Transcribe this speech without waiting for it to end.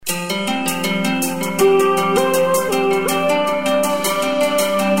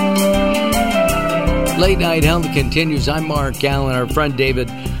Late Night Health continues. I'm Mark Allen. Our friend David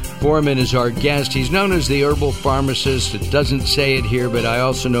Foreman is our guest. He's known as the herbal pharmacist. It doesn't say it here, but I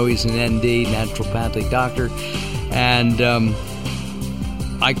also know he's an ND, naturopathic doctor. And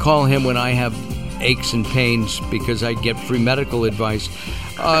I call him when I have aches and pains because I get free medical advice.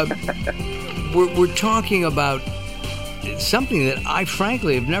 We're talking about something that I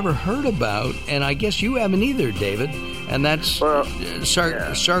frankly have never heard about, and I guess you haven't either, David, and that's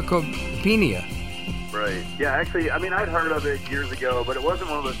sarcopenia. Right. Yeah, actually, I mean, I'd heard of it years ago, but it wasn't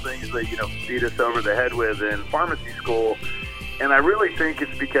one of those things that, beat us over the head with in pharmacy school. And I really think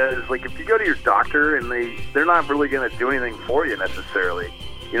it's because, like, if you go to your doctor and they're not really going to do anything for you necessarily.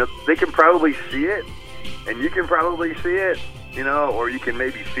 They can probably see it, and you can probably see it, or you can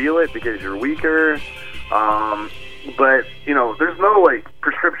maybe feel it because you're weaker. But, there's no, like,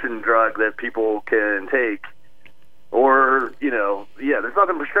 prescription drug that people can take. Or, there's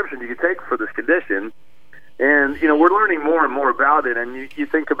nothing prescription you can take for this condition. And, we're learning more and more about it. And you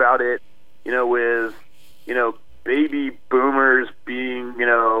think about it, with, baby boomers being,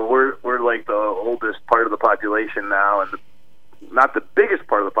 we're like the oldest part of the population now, and not the biggest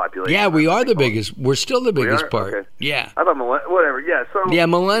part of the population. Yeah, we are the biggest. We're still the biggest part. Okay. Yeah. I thought whatever. Yeah. So yeah,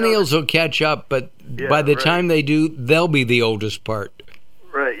 millennials will catch up, but by the time they do, they'll be the oldest part.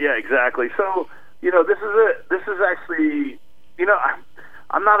 Right. Yeah. Exactly. So this is actually,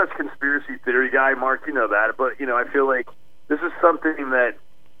 I'm not a conspiracy theory guy, Mark. You know that, but I feel like this is something that,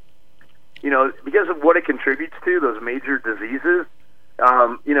 because of what it contributes to, those major diseases.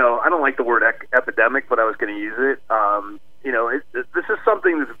 I don't like the word epidemic, but I was going to use it. This is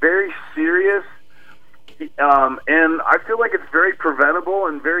something that's very serious, and I feel like it's very preventable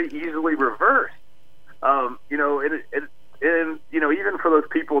and very easily reversed. Even for those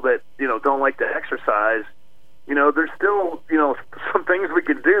people that don't like to exercise, there's still some things we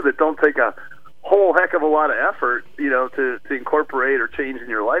can do that don't take a whole heck of a lot of effort, to incorporate or change in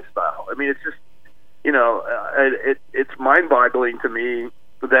your lifestyle. I mean, it's just it's mind-boggling to me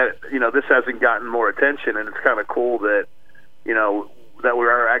that this hasn't gotten more attention, and it's kind of cool that that we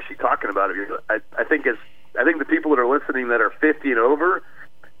are actually talking about it. I think the people that are listening that are 50 and over,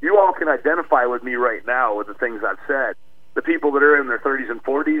 you all can identify with me right now with the things I've said. The people that are in their 30s and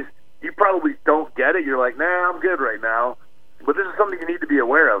 40s, you probably don't get it. You're like, nah, I'm good right now. But this is something you need to be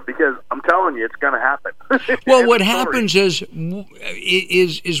aware of, because I'm telling you, it's going to happen. Well, what happens is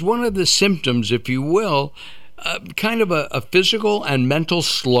one of the symptoms, if you will, kind of a physical and mental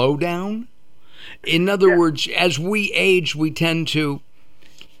slowdown. In other words, as we age, we tend to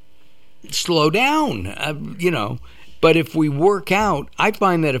slow down, But if we work out, I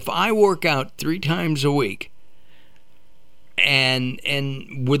find that if I work out 3 times a week, and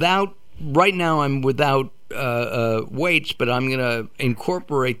without, right now I'm without weights, but I'm going to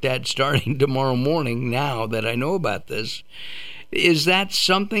incorporate that starting tomorrow morning now that I know about this. Is that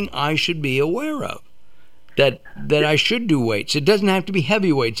something I should be aware of? That I should do weights. It doesn't have to be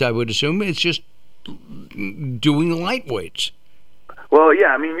heavy weights, I would assume. It's just doing light weights. Well,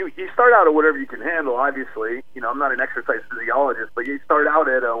 yeah, I mean, you start out at whatever you can handle, obviously. I'm not an exercise physiologist, but you start out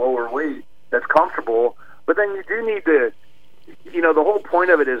at a lower weight that's comfortable. But then you do need to, the whole point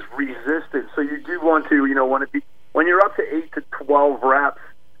of it is resistance. So you do want to, when you're up to 8 to 12 reps,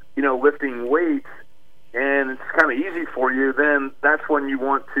 lifting weights, and it's kind of easy for you, then that's when you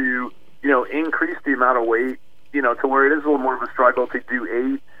want to, increase the amount of weight, to where it is a little more of a struggle to do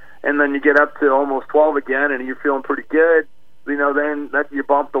 8. And then you get up to almost 12 again, and you're feeling pretty good. Then you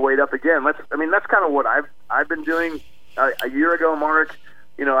bump the weight up again. That's kind of what I've been doing. A year ago, Mark,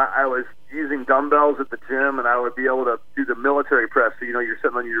 I was using dumbbells at the gym, and I would be able to do the military press. So you're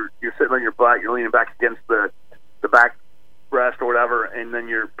sitting on your butt, you're leaning back against the back rest or whatever, and then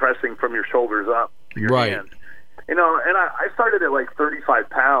you're pressing from your shoulders up to your hands. And I started at like 35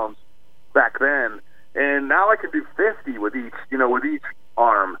 pounds back then, and now I can do 50 with each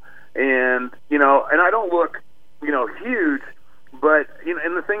arm, and I don't look huge, but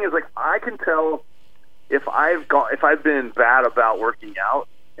and the thing is, like, I can tell if I've been bad about working out,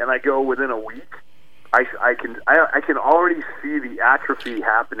 and I go within a week, I can already see the atrophy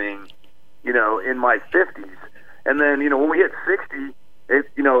happening, in my 50s, and then when we hit 60, it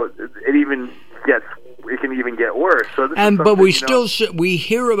can even get worse. So but we we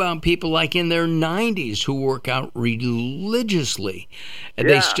hear about people like in their 90s who work out religiously, and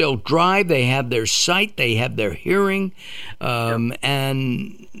they still drive. They have their sight, they have their hearing,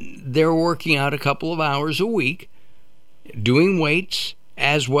 and they're working out a couple of hours a week, doing weights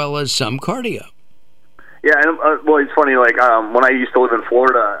as well as some cardio. Yeah, and it's funny. Like when I used to live in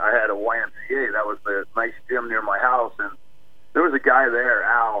Florida, I had a YMCA. That was the nice gym near my house, and there was a guy there,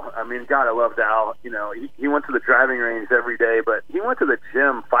 Al. I mean, God, I loved Al. You know, he went to the driving range every day, but he went to the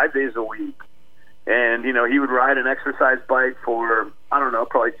gym 5 days a week. And, you know, he would ride an exercise bike for, I don't know,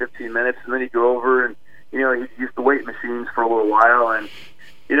 probably 15 minutes, and then he'd go over and, you know, he'd use the weight machines for a little while. And,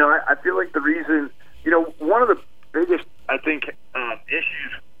 you know, I feel like the reason, you know, one of the biggest, I think,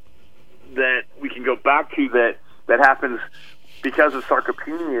 issues that we can go back to that happens because of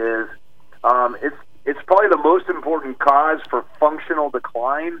sarcopenia is it's probably the most important cause for functional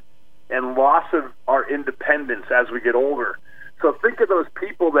decline and loss of our independence as we get older. So think of those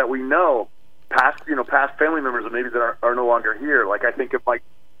people that we know, past family members that maybe that are no longer here. Like I think of my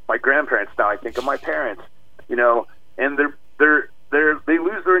grandparents now. I think of my parents, you know, and they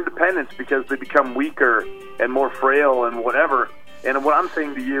lose their independence because they become weaker and more frail and whatever. And what I'm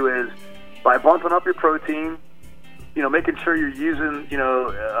saying to you is, by bumping up your protein, you know, making sure you're using, you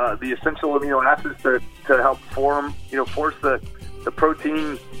know, the essential amino acids to help force the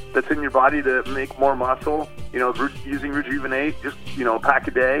protein that's in your body to make more muscle, you know, using Rejuvenate, just, you know, a pack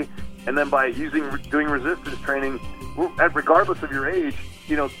a day. And then by doing resistance training, regardless of your age,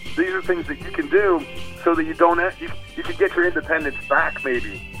 you know, these are things that you can do so that you can get your independence back,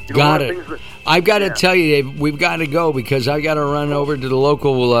 maybe. You know, got it. I've got to tell you, Dave, we've got to go because I've got to run over to the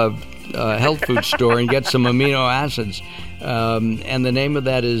local health food store and get some amino acids. And the name of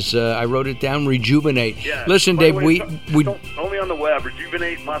that is, I wrote it down, Rejuvenate. Yeah. Listen, Dave, we only on the web.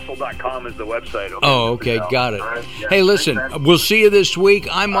 RejuvenateMuscle.com is the website. Okay, got it. Right. Yeah. Hey, listen, we'll see you this week.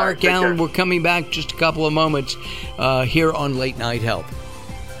 I'm Mark Allen. We're coming back just a couple of moments here on Late Night Health.